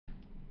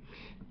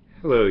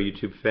Hello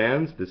YouTube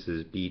fans, this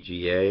is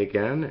BGA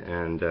again,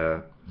 and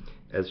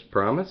as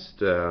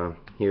promised,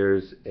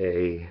 here's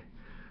a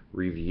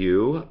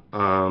review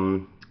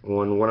on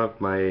one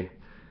of my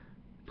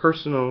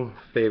personal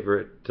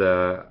favorite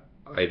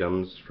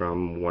items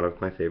from one of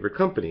my favorite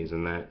companies,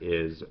 and that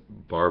is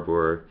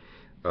Barbour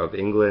of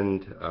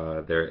England.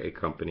 They're a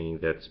company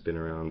that's been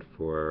around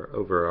for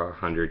over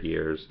 100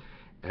 years,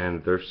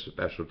 and their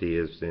specialty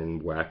is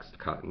in waxed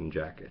cotton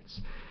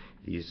jackets.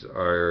 These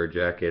are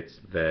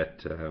jackets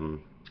that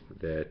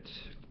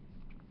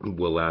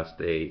will last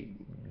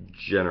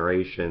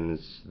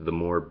generations. The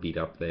more beat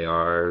up they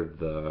are,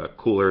 the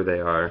cooler they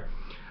are,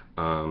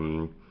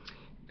 and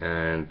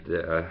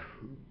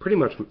pretty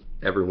much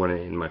everyone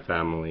in my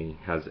family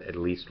has at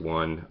least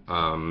one.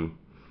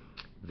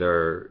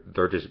 They're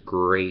just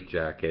great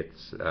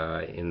jackets.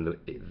 In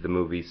the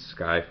movie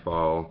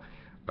Skyfall,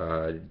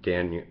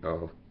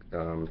 Daniel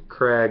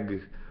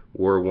Craig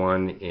wore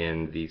one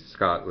in the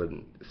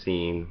Scotland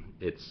scene.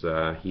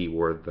 He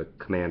wore the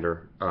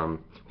Commander,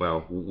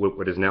 well,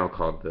 what is now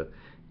called the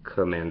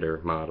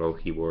Commander model.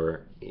 He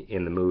wore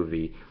in the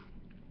movie.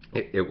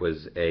 It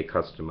was a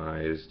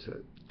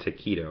customized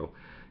taquito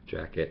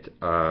jacket,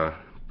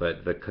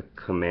 but the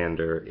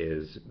Commander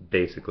is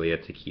basically a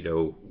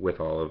taquito with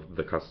all of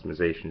the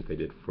customizations they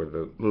did for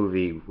the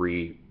movie,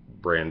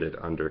 rebranded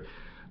under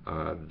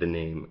the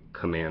name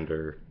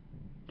Commander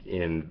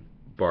in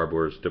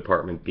Barbour's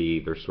Department B,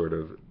 their sort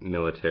of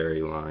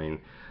military line.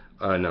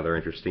 Another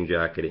interesting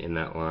jacket in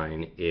that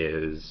line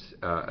is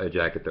a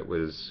jacket that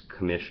was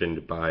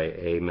commissioned by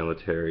a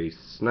military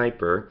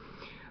sniper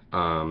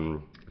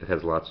that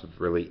has lots of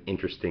really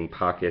interesting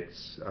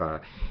pockets.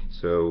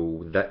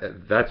 So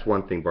that's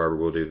one thing Barbour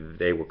will do.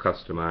 They will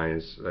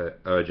customize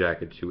a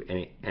jacket to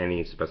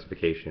any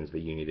specifications that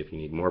you need. If you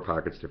need more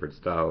pockets, different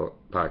style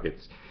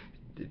pockets,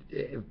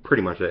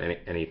 pretty much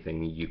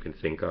anything you can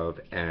think of,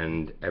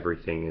 and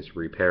everything is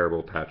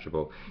repairable,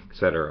 patchable,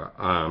 etc.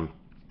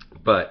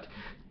 But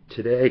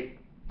today,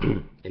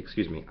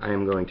 excuse me, I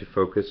am going to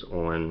focus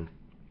on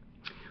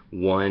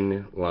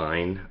one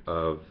line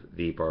of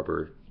the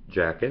Barbour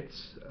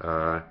jackets,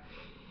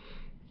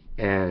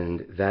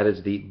 and that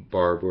is the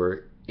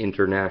Barbour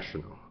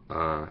International.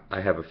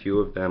 I have a few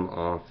of them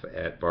off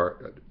at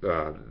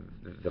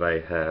that I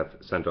have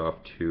sent off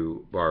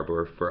to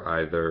Barbour for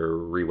either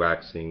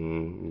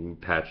rewaxing,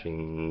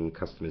 patching,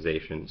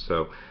 customization.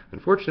 So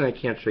unfortunately,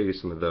 I can't show you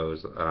some of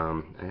those.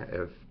 I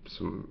have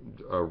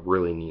a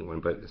really neat one,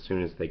 but as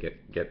soon as they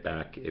get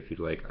back, if you'd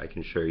like, I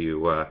can show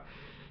you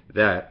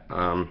that.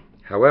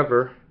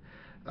 However,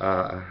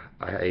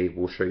 I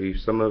will show you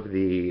some of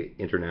the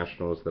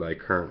internationals that I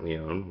currently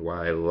own.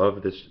 Why I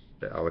love this.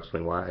 I'll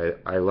explain why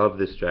I love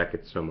this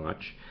jacket so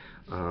much.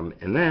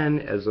 And then,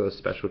 as a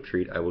special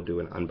treat, I will do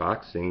an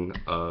unboxing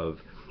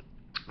of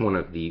one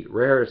of the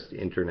rarest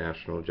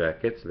international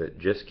jackets that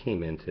just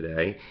came in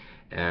today,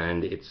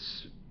 and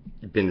it's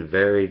been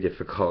very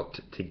difficult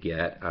to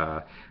get.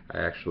 I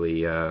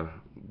actually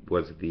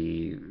was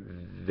the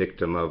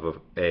victim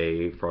of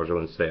a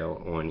fraudulent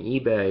sale on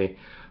eBay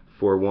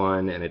for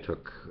one, and it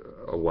took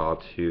a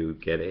while to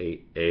get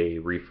a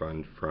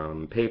refund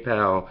from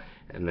PayPal,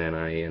 and then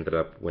I ended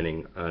up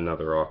winning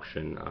another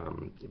auction.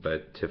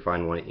 But to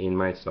find one in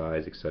my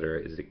size,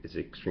 etc., is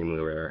extremely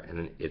rare,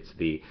 and it's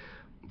the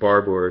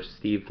Barbour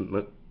Steve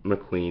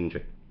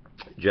McQueen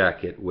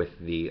jacket with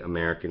the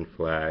American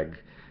flag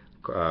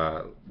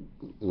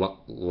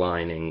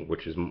lining,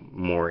 which is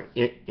more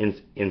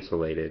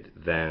insulated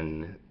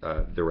than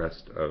the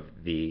rest of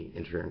the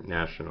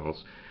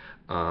internationals.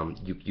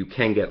 You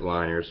can get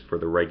liners for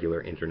the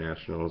regular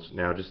internationals.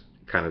 Now, just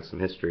kind of some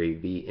history.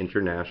 The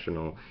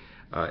international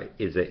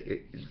is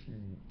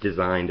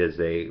designed as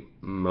a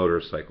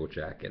motorcycle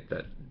jacket.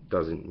 That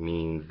doesn't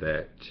mean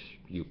that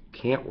you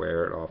can't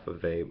wear it off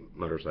of a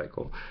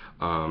motorcycle,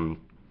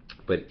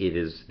 but it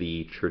is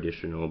the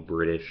traditional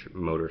British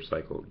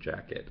motorcycle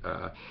jacket.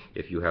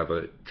 If you have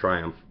a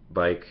Triumph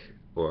bike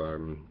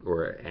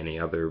or any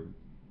other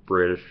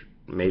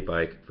British-made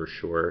bike, for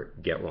sure,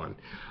 get one.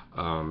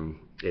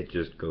 It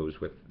just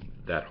goes with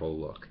that whole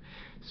look.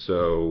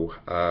 So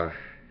I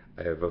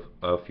have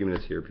a few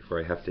minutes here before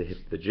I have to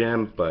hit the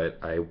gym, but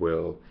I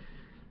will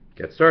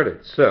get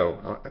started.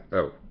 So,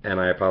 oh, and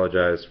I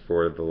apologize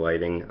for the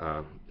lighting.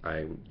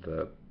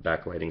 The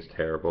backlighting's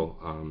terrible.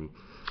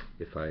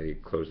 If I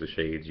close the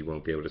shades, you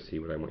won't be able to see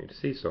what I want you to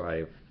see. So I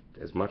have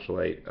as much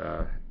light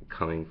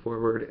coming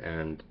forward,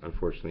 and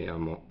unfortunately,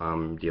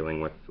 I'm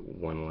dealing with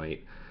one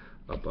light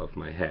above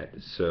my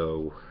head.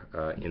 So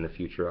in the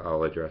future,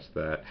 I'll address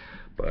that.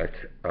 But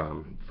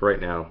for right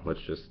now,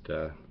 let's just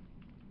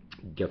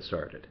get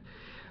started.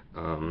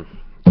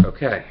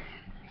 Okay,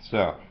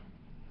 so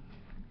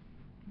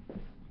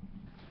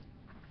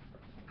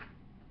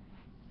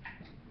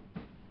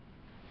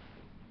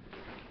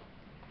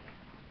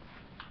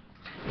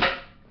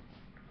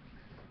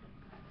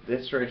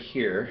this right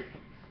here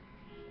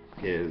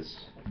is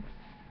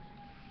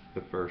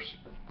the first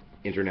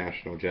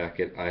international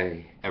jacket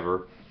I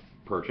ever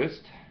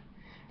purchased,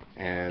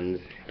 and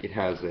it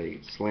has a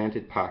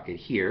slanted pocket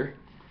here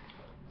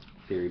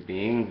theory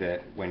being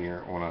that when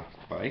you're on a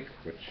bike,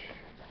 which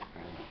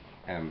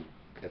I am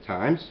at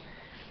times,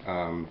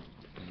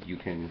 you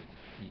can,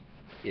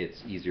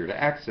 it's easier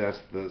to access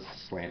the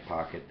slant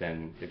pocket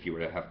than if you were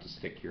to have to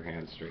stick your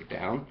hand straight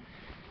down.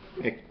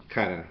 It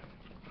kind of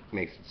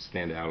makes it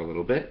stand out a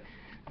little bit.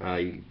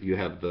 You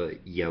have the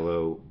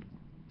yellow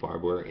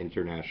Barbour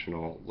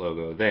International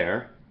logo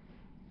there.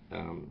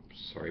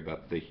 Sorry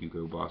about the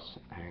Hugo Boss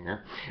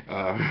hanger.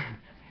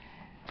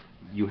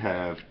 You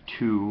have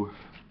two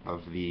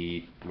of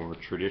the more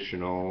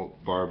traditional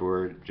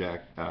Barbour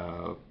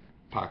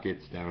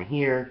pockets down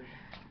here.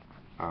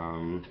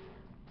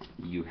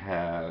 You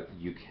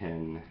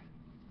can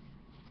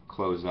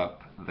close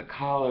up the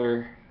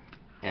collar,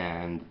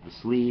 and the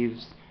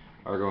sleeves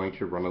are going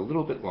to run a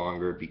little bit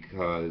longer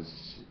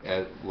because,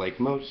 like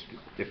most,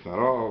 if not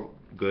all,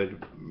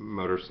 good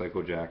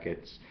motorcycle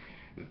jackets,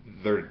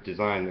 they're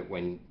designed that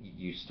when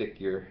you stick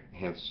your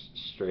hands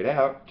straight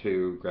out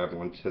to grab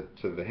one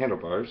to the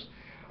handlebars,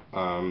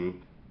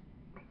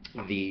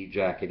 the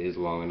jacket is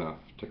long enough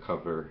to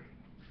cover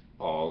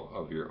all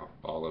of your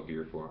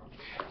forearm.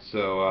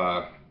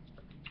 So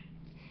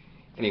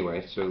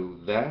anyway, so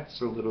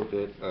that's a little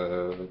bit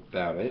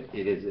about it.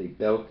 It is a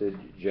belted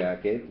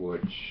jacket,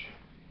 which,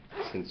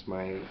 since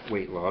my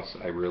weight loss,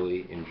 I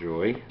really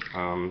enjoy.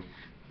 Kind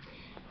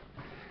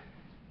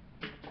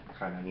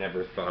of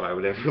never thought I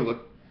would ever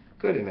look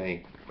good in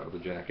a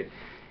belted jacket.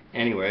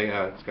 Anyway,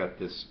 it's got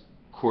this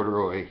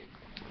corduroy, I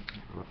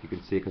don't know if you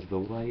can see it because of the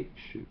light,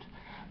 shoot.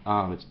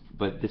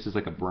 But this is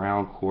like a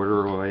brown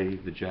corduroy.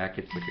 The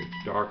jacket's like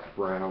a dark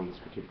brown, this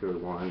particular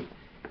one.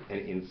 And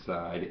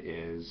inside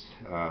is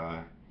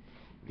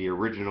the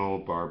original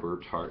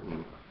Barbour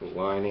tartan. The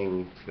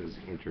lining says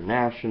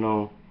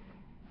International,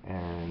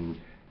 and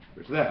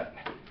there's that.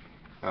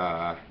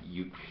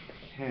 You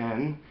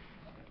can,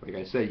 like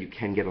I said, you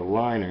can get a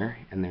liner,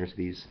 and there's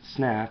these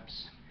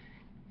snaps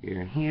here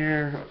and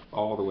here,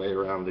 all the way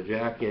around the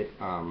jacket,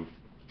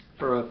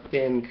 for a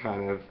thin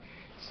kind of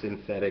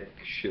synthetic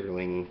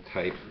shearling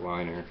type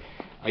liner.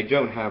 I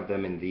don't have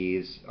them in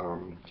these,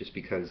 just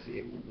because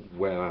if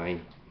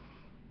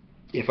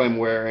I'm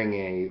wearing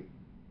a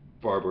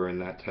Barbour in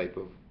that type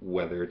of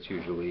weather, it's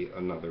usually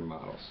another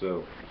model.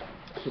 So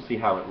we'll see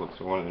how it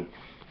looks on,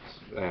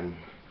 and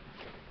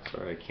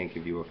sorry I can't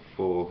give you a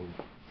full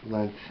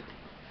length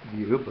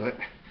view, but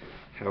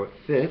how it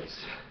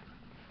fits.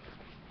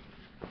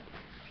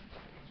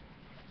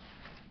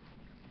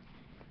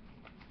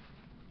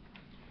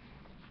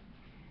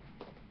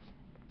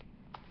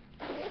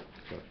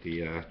 Got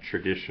the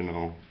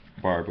traditional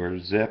Barbour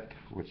zip,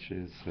 which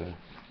is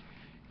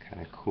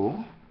kind of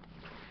cool.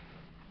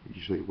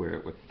 Usually wear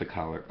it with the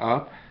collar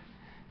up,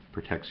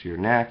 protects your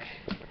neck.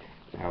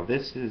 Now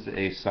this is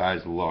a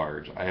size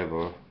large. I have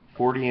a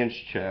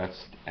 40-inch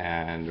chest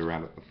and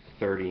around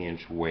a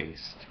 30-inch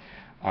waist.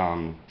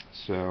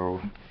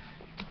 So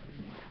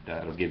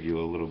that'll give you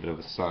a little bit of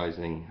a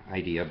sizing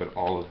idea, but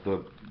all of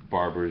the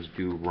Barbours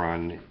do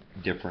run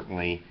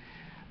differently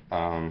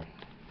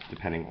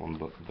depending on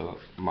the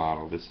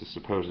model. This is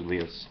supposedly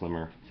a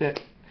slimmer fit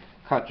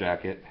cut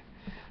jacket.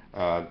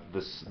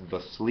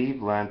 The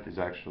sleeve length is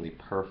actually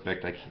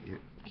perfect. I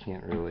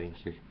can't really,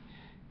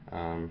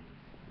 there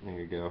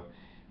you go.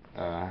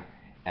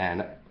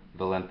 And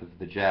the length of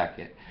the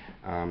jacket.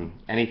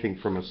 Anything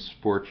from a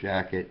sport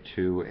jacket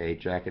to a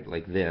jacket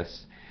like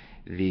this,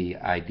 the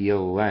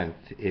ideal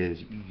length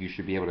is you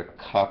should be able to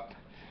cup,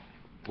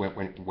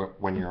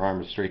 when your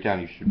arm is straight down,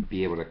 you should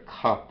be able to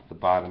cup the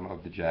bottom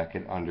of the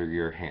jacket under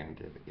your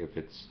hand.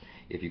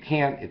 If you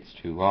can't, it's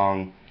too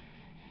long.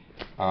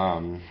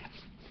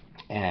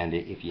 And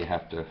if you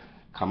have to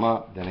come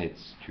up, then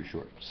it's too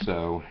short.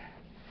 So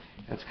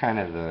that's kind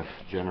of the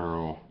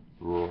general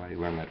rule. I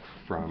learned that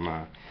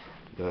from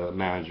the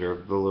manager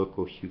of the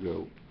local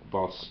Hugo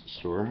Boss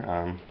store,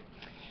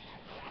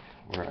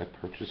 where I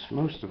purchase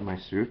most of my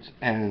suits,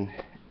 and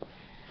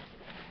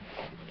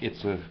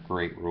it's a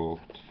great rule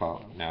to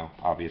follow. Now,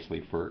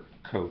 obviously for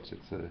coats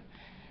it's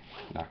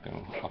not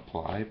going to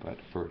apply, but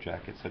for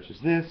jackets such as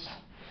this,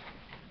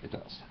 it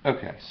does.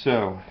 Okay,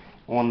 so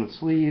on the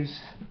sleeves,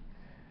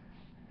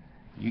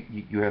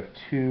 you have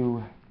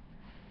two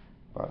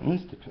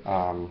buttons,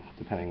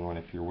 depending on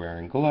if you're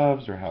wearing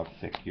gloves or how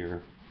thick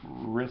your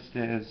wrist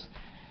is.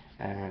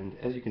 And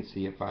as you can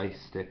see, if I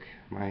stick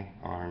my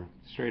arm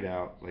straight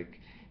out, like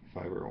if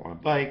I were on a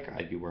bike,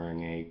 I'd be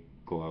wearing a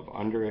glove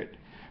under it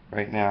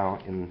right now,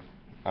 and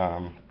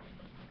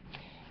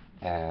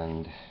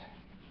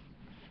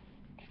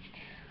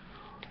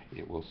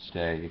it will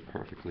stay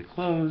perfectly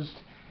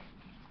closed.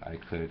 I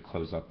could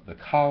close up the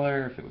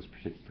collar if it was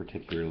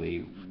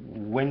particularly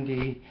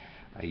windy.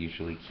 I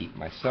usually keep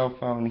my cell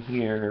phone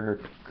here,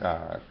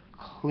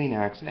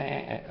 Kleenex,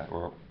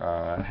 or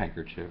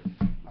handkerchief.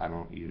 I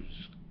don't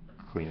use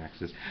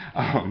Kleenexes.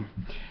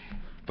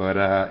 But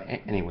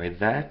anyway,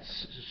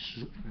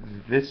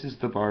 this is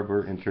the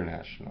Barbour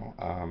International.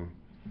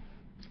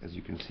 As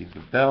you can see,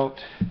 the belt,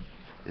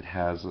 it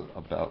has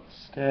a belt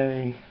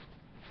stay.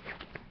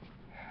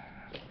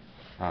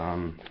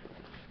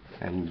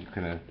 and you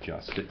can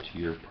adjust it to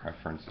your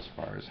preference as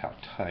far as how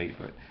tight,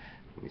 but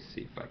let me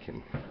see if I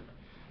can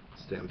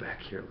stand back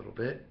here a little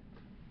bit.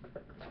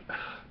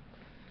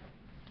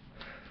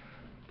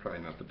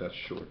 Probably not the best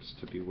shorts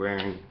to be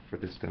wearing for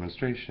this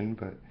demonstration,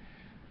 but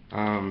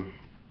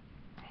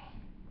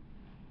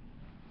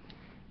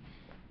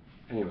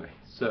anyway,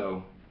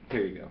 so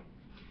here you go.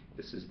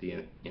 This is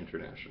the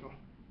International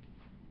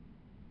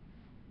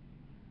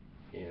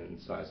in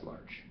size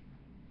large.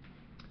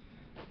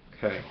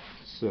 Okay,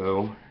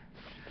 so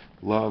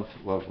love,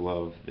 love,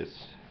 love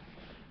this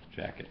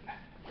jacket.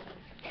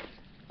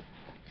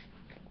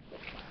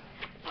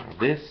 Now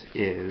this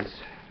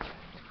is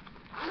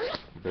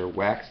their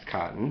waxed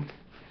cotton.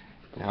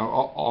 Now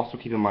also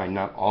keep in mind,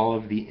 not all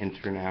of the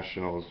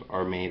Internationals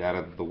are made out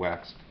of the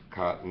waxed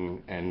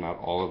cotton, and not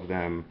all of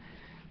them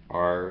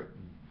are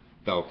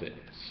belted.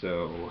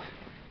 So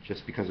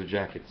just because a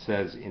jacket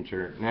says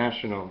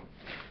International,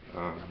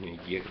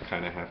 you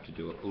kind of have to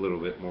do a little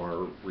bit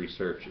more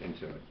research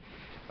into it.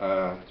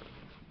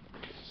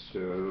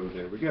 So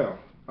there we go.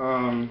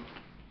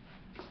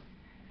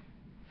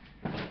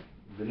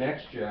 The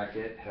next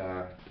jacket,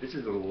 this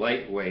is a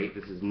lightweight,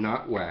 this is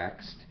not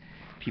waxed.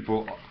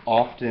 People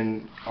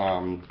often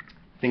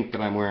think that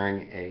I'm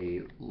wearing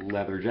a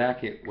leather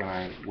jacket when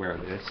I wear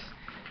this,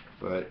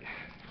 but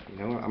you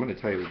know what, I'm going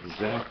to tell you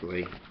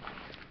exactly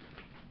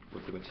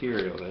what the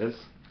material is,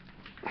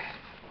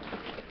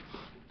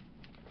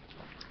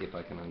 if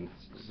I can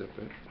unzip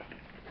it.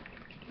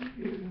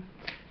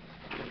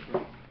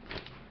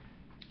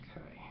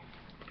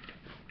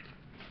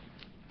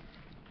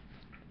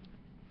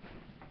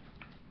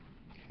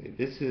 Okay,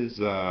 this is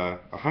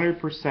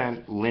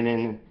 100%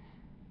 linen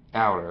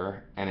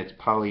outer, and it's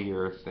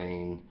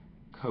polyurethane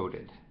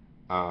coated.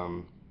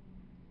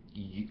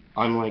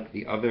 Unlike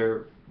the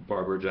other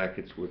Barbour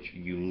jackets, which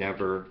you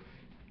never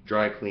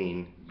dry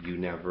clean, you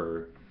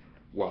never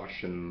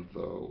wash in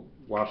the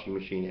washing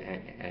machine,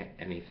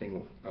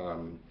 anything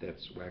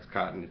that's waxed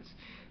cotton, it's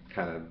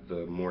kind of,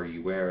 the more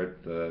you wear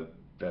it, the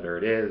better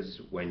it is.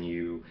 When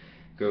you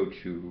go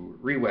to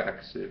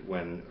re-wax it,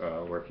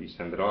 or if you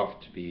send it off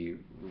to be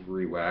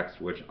re-waxed,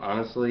 which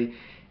honestly,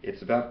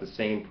 it's about the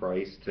same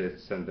price to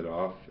send it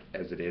off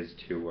as it is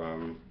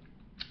to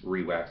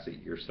re-wax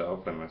it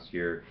yourself, unless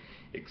you're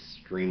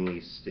extremely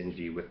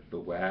stingy with the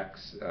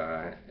wax,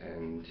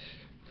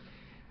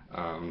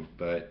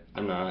 but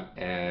I'm not,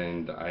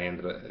 and I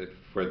ended up,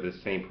 for the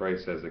same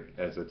price as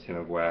a tin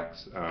of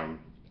wax,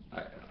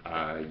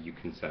 you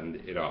can send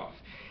it off.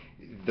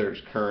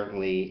 There's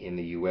currently in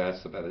the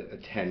US about a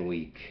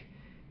 10-week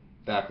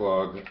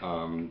backlog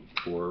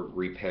for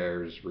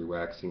repairs,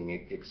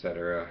 re-waxing,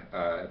 etc.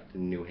 At the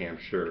New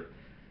Hampshire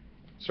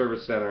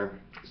Service Center,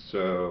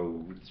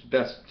 so it's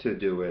best to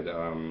do it,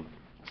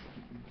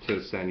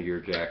 to send your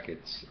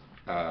jackets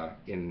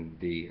in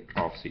the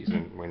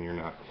off-season when you're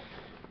not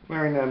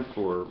wearing them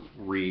for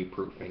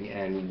re-proofing.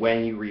 And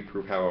when you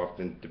re-proof, how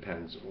often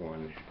depends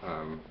on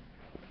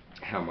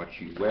how much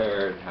you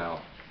wear and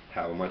how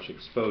much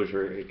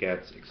exposure it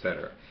gets,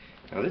 etc.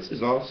 Now this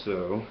is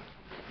also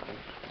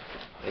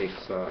a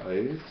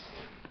size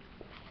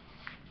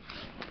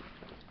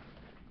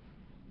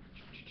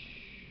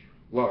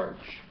large,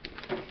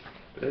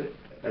 but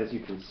as you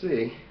can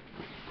see,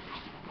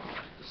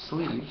 the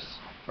sleeves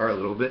are a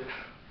little bit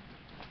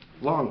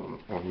long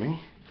on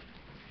me,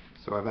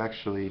 so I've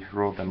actually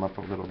rolled them up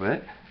a little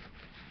bit.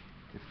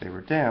 If they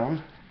were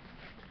down,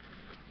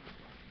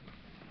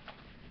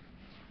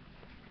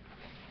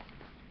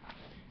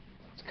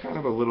 kind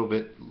of a little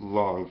bit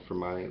long for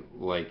my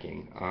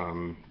liking.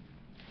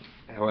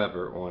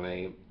 However, on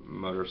a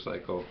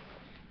motorcycle,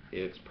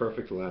 it's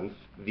perfect length.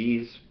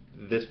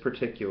 This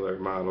particular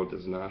model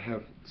does not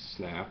have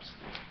snaps.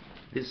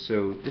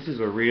 So this is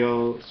a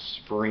real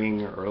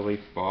spring, early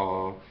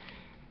fall,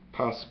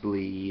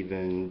 possibly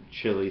even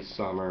chilly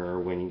summer,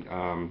 when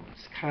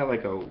it's kind of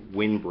like a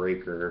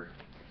windbreaker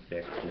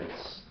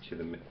thickness to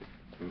the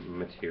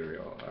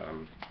material,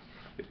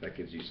 if that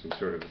gives you some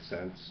sort of a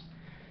sense.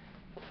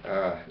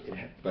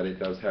 But it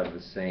does have the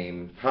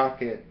same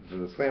pocket,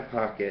 the slant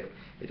pocket.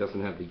 It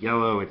doesn't have the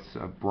yellow, it's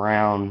a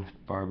brown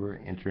Barbour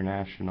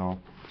International.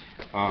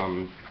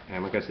 And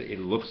like I said, it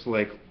looks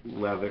like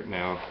leather.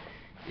 Now,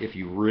 if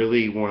you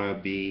really want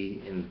to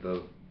be in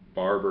the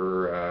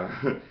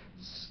Barbour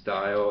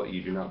style,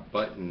 you do not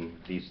button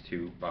these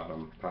two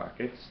bottom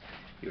pockets.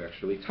 You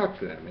actually tuck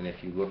them. And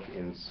if you look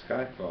in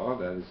Skyfall,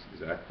 that is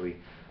exactly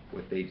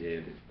what they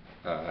did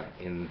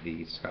in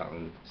the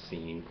Scotland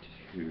scene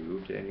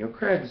to Daniel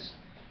Craig's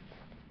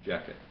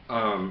jacket.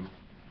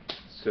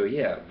 So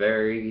yeah,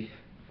 very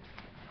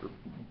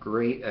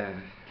great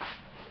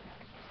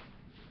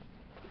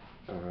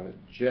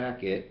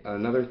jacket.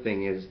 Another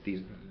thing is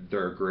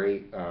they're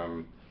great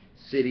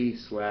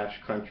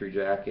city/country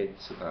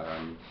jackets.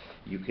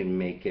 You can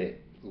make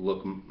it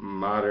look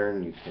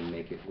modern, you can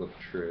make it look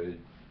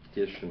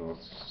traditional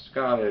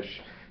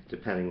Scottish,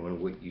 depending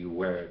on what you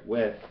wear it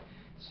with.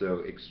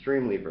 So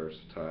extremely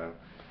versatile.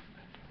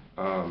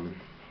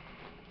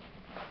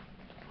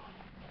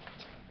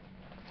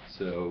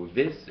 So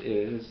this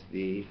is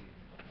the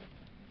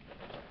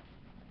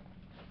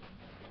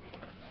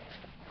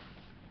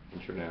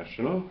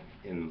International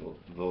in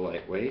the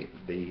lightweight.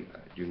 They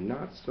do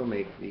not still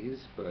make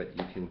these, but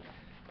you can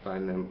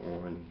find them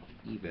on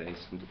eBay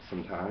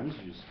sometimes.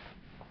 You just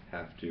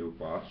have to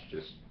watch.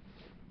 Just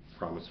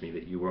promise me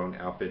that you won't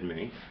outbid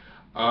me.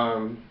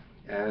 And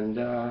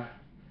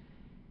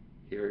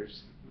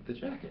here's the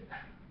jacket.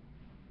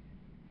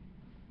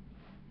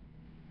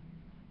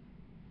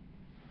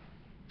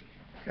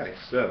 Okay,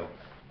 so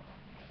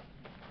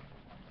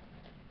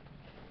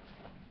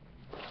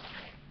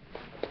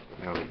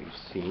now that you've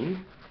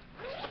seen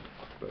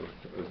both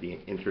of the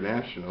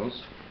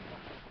Internationals,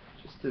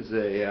 just as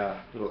a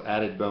little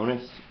added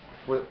bonus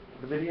for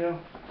the video,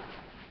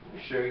 let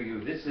me show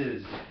you, this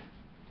is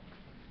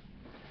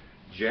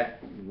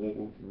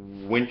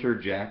winter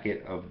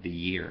jacket of the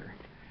year.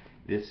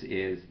 This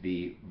is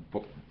the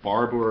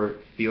Barbour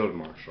Field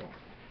Marshal.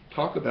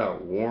 Talk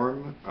about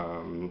warm.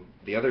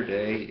 The other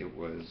day it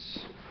was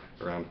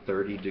around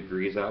 30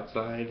 degrees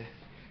outside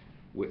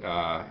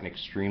and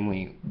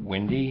extremely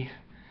windy.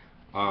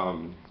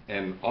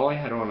 And all I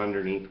had on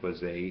underneath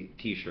was a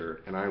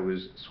t-shirt, and I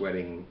was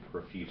sweating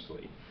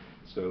profusely.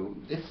 So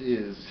this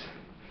is,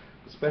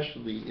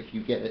 especially if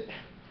you get it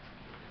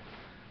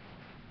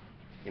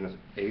in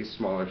a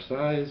smaller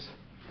size,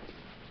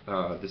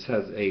 this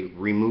has a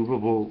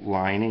removable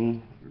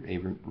lining, a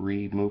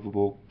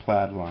removable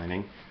plaid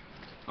lining,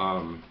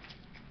 and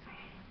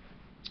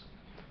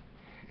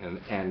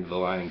the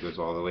lining goes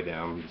all the way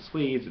down the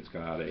sleeves. It's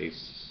got a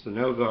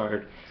snow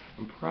guard.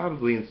 I'm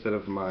probably, instead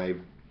of my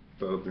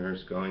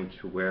Bogner's, going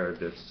to wear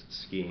this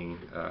skiing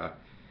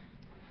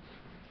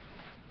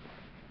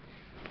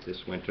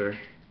this winter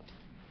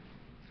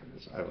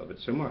because I love it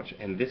so much.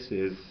 And this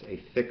is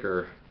a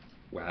thicker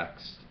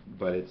wax,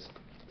 but it's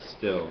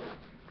still,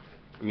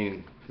 I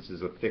mean, this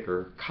is a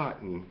thicker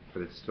cotton,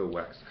 but it's still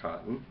waxed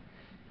cotton.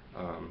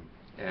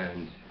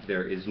 And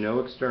there is no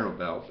external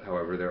belt,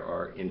 however there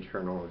are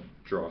internal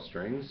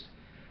drawstrings.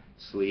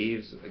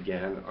 Sleeves,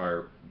 again,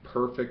 are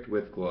perfect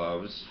with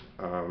gloves.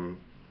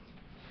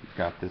 You've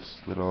got this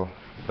little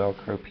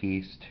Velcro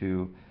piece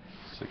to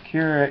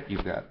secure it.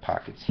 You've got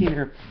pockets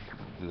here,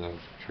 the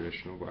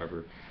traditional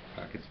Barbour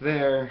pockets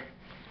there.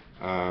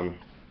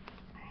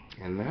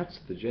 And that's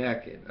the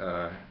jacket.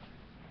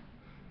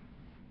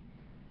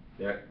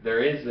 There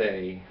is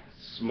a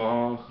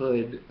small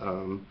hood,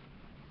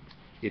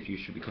 if you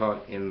should be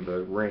caught in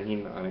the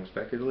rain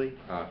unexpectedly.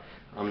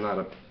 I'm not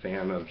a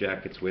fan of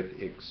jackets with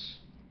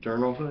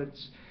external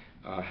hoods.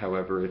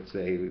 However, it's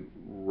a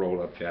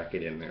roll-up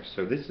jacket in there.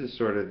 So this is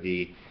sort of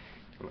the,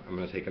 I'm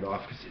going to take it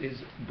off because it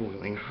is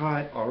boiling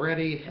hot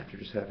already after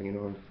just having it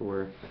on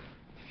for a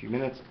few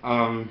minutes.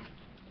 And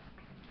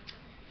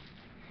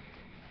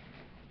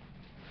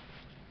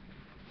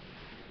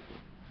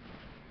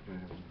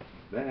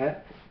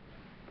that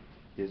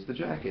is the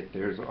jacket.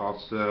 There's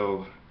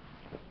also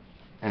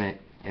an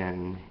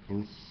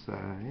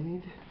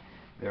inside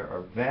there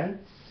are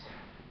vents,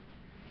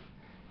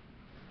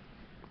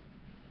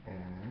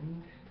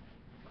 and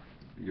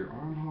your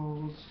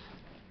armholes,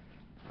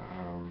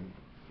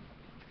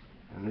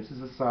 and this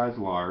is a size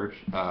large.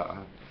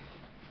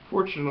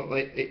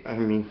 Fortunately, I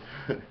mean,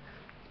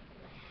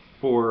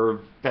 for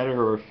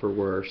better or for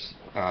worse,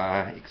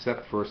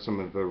 except for some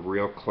of the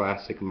real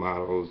classic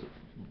models,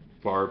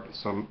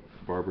 some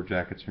Barbour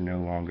jackets are no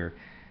longer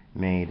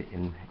made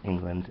in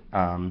England.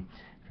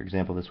 For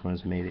example, this one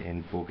is made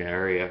in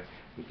Bulgaria. I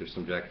think there's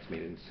some jackets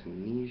made in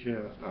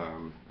Tunisia.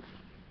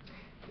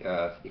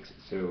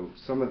 So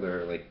some of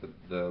their, like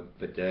the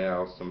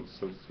Bedell, some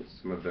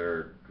of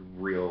their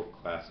real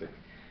classic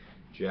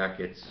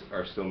jackets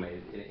are still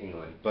made in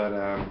England.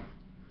 But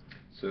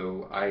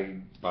so I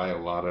buy a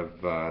lot of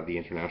the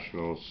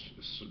Internationals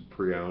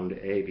pre-owned,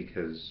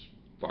 because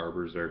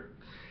Barbours are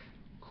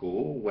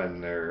cool when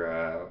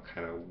they're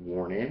kind of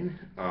worn in.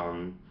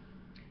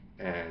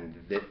 And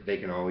they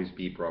can always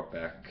be brought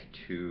back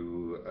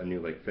to a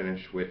new like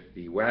finish with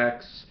the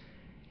wax,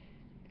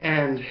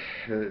 and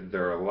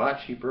they're a lot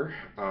cheaper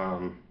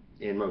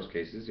in most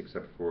cases,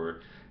 except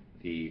for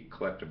the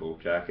collectible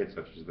jackets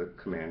such as the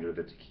Commander,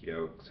 the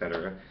Taquito,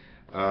 etc.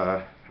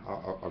 I'll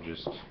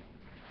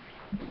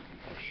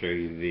show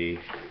you the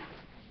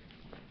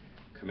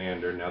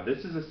Commander. Now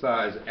this is a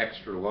size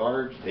extra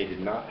large. They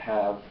did not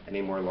have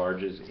any more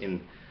larges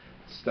in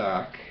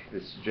stock.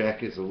 This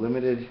jacket is a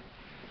limited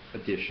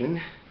edition,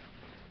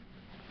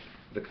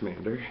 the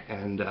Commander,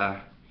 and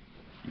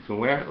you can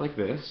wear it like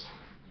this,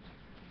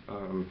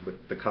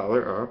 with the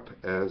collar up,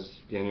 as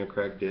Daniel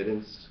Craig did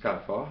in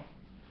Skyfall,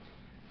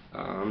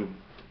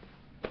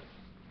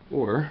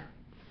 or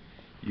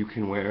you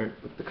can wear it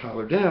with the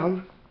collar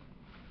down,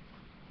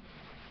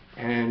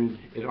 and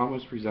it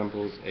almost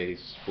resembles a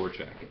sport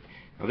jacket.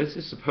 Now this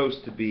is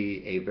supposed to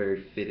be a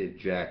very fitted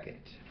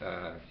jacket,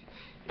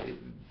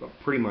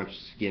 pretty much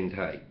skin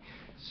tight.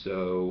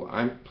 So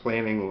I'm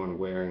planning on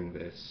wearing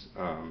this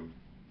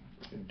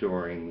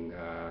during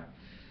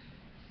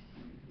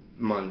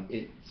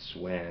months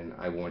when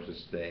I want to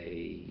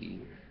stay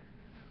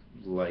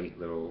light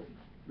little,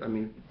 I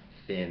mean,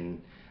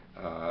 thin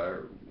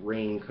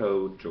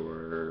raincoat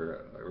or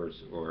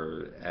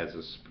as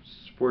a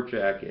sport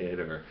jacket,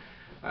 or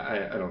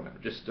I don't know,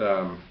 just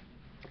a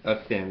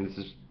thin. This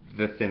is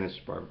the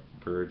thinnest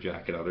Barbour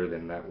jacket other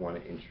than that one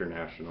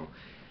International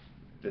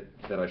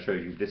that I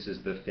showed you. This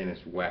is the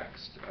thinnest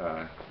waxed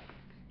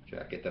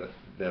jacket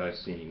that I've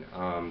seen.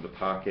 The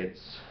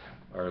pockets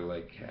are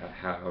like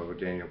how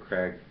Daniel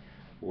Craig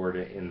wore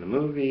it in the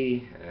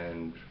movie,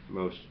 and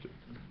most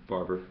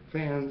Barbour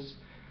fans.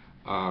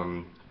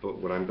 But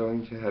what I'm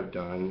going to have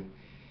done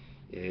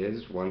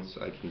is, once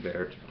I can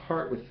bear to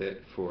part with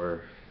it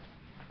for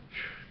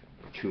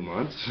 2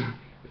 months,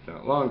 if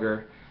not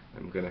longer,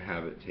 I'm going to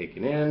have it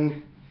taken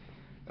in.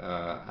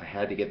 I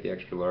had to get the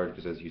extra large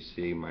because, as you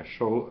see, my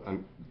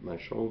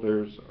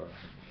shoulders are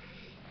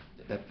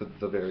at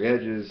the very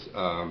edges.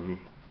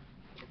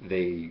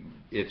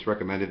 It's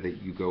recommended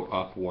that you go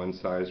up one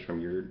size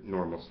from your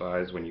normal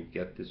size when you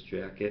get this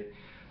jacket.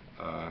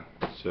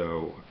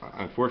 So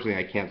unfortunately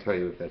I can't tell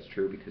you if that's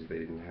true because they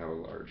didn't have a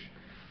large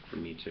for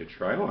me to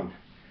try on.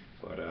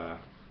 But I'll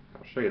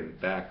show you the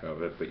back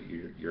of it, but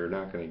you're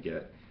not going to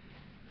get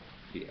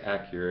the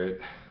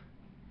accurate.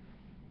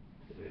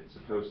 It's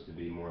supposed to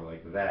be more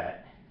like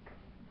that.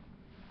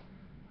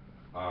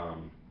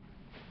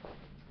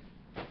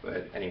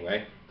 But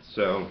anyway,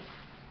 so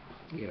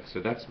yeah, so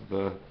that's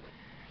the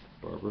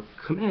Barbour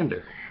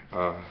Commander,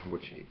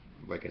 which,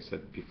 like I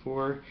said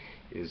before,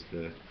 is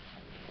the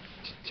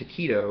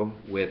taquito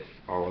with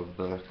all of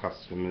the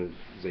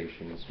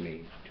customizations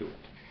made to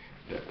it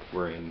that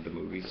were in the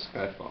movie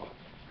Skyfall.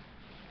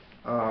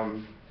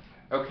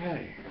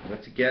 Okay,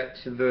 let's get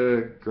to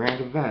the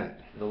grand event,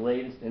 the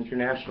latest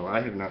International.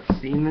 I have not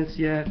seen this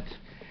yet.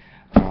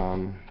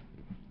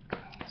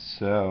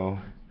 So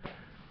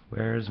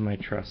where's my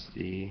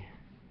trusty?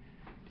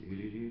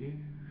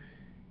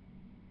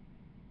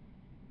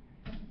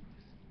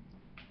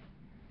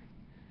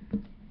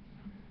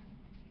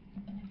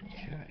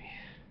 Okay,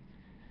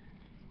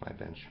 my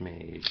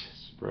Benchmade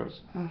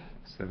Sprosa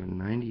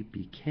 790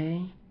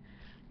 BK.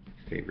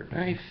 Favorite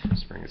knife,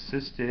 spring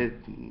assisted,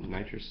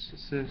 nitrous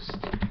assist,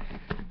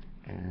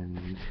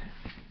 and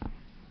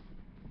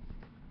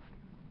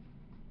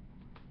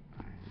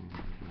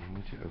I'm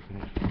going to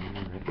open it for you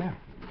right now.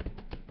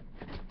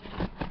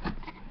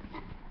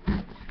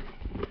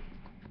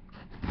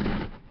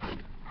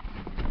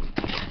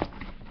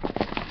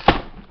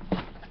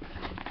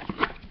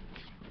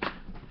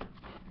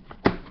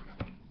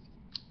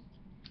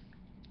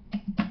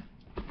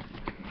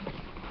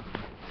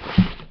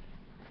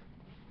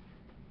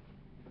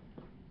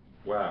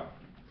 Wow.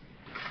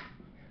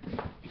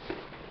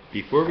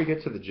 Before we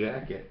get to the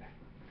jacket,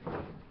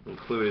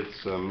 included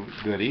some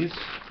goodies.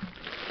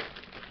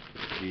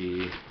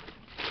 The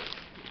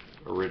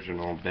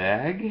original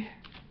bag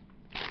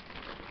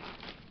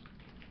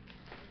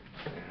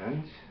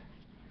and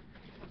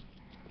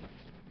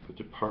the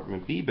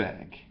Department B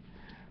bag,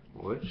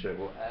 which I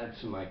will add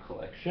to my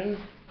collection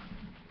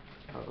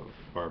of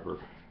Barbour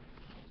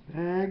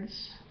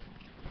bags.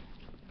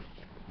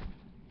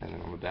 And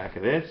then on the back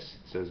of this,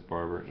 it says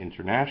Barbour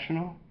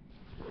International.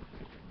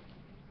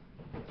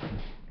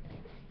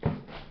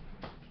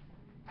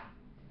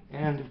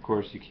 And of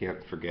course, you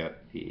can't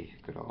forget the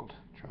good old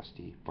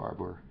trusty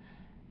Barbour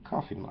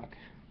coffee mug.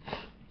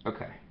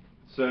 Okay,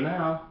 so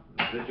now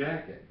the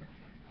jacket.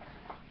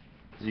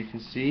 As you can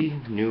see,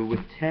 new with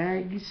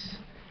tags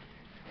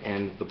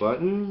and the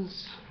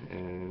buttons,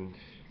 and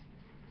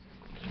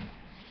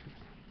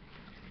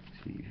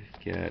so you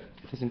get,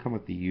 it doesn't come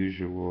with the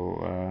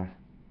usual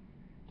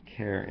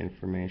care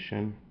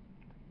information.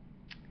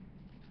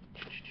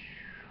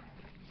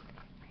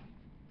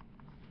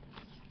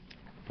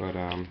 But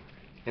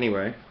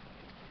anyway,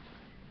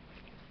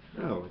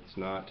 no, it's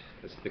not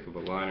as thick of a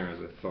liner as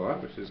I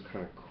thought, which is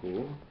kind of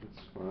cool.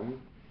 It's fine.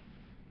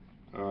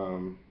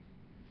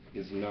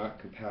 Is not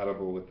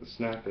compatible with the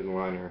snap-in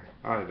liner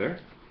either.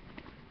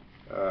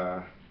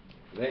 But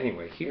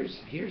anyway, here's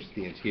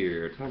the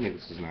interior. Tell me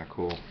this is not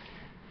cool.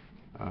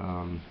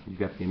 You've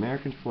got the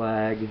American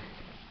flag,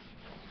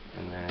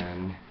 and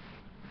then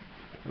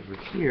over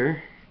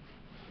here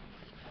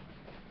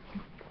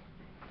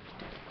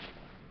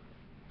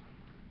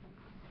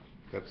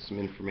got some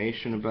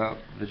information about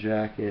the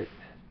jacket.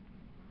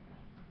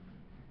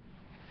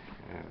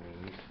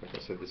 And like I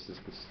said, this is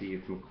the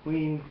Steve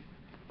McQueen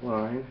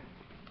line.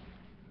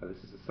 This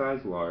is a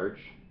size large.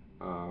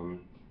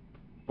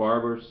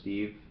 Barbour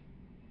Steve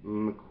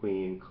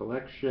McQueen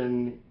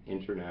Collection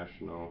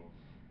International.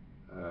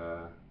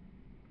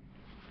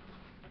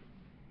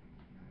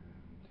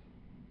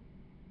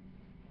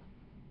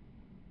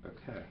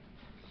 Okay,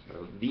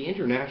 so the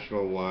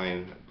International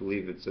line, I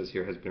believe it says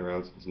here, has been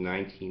around since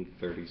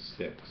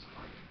 1936.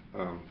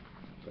 But I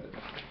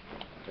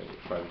will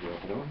try to get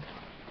it on.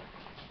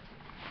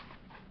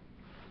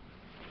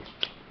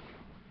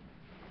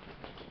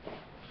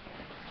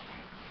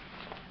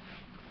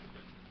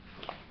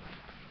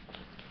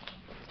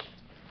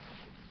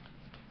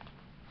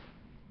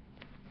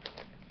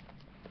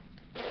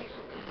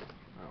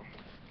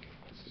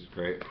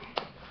 right?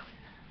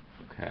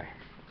 Okay.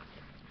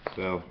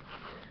 So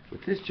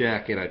with this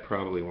jacket, I'd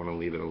probably want to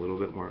leave it a little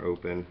bit more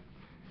open,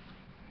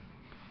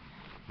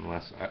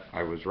 unless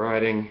I was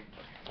riding,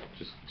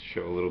 just to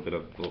show a little bit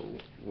of the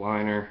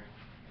liner.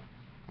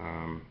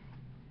 The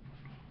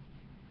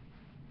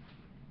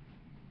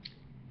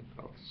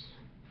belt's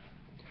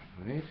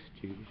tight.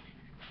 Okay.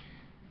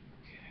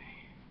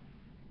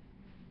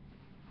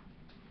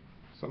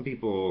 Some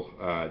people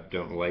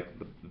don't like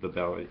the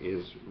belt. It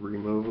is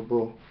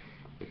removable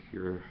if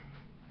you're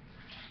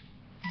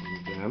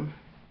in them.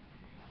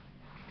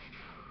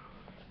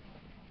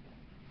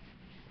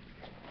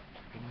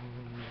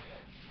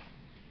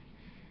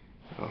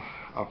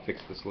 I'll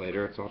fix this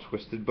later, it's all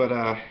twisted,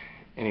 but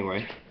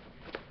anyway.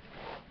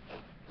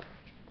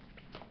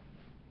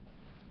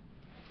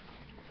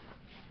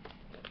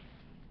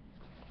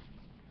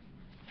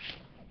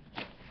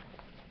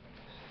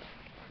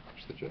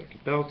 There's the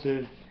jacket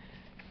belted,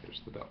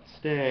 there's the belt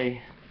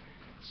stay.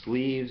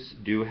 Sleeves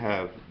do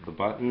have the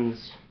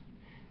buttons,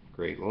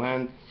 great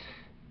length.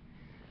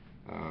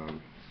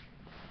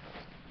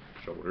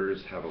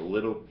 Shoulders have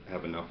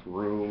enough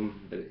room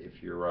that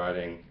if you're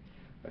riding,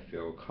 I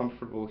feel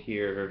comfortable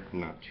here,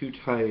 not too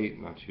tight,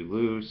 not too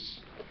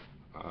loose.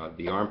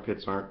 The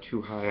armpits aren't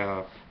too high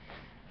up.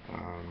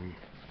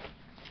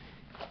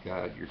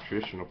 Got your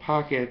traditional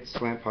pocket,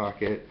 slant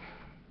pocket,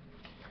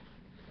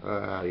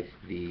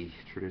 the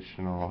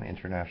traditional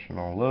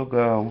international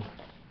logo,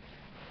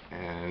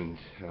 and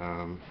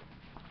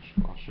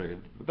I'll show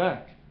you the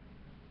back.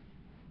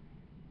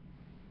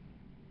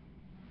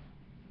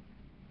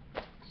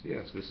 So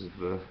yes, this is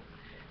the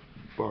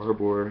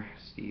Barbour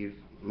Steve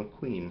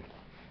McQueen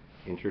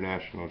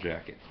International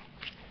jacket.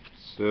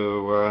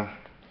 So,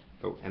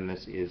 oh, and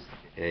this is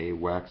a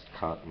waxed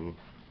cotton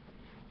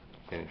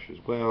finish as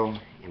well,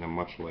 in a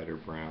much lighter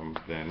brown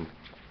than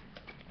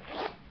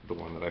the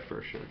one that I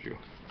first showed you.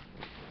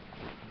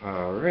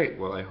 Alright,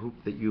 well, I hope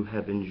that you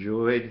have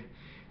enjoyed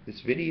this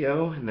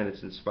video and that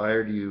it's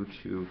inspired you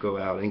to go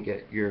out and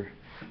get your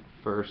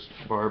first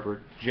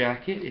Barbour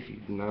jacket if you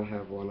do not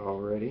have one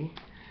already.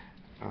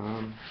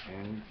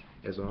 And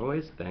as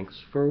always, thanks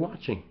for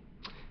watching.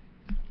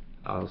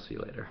 I'll see you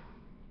later.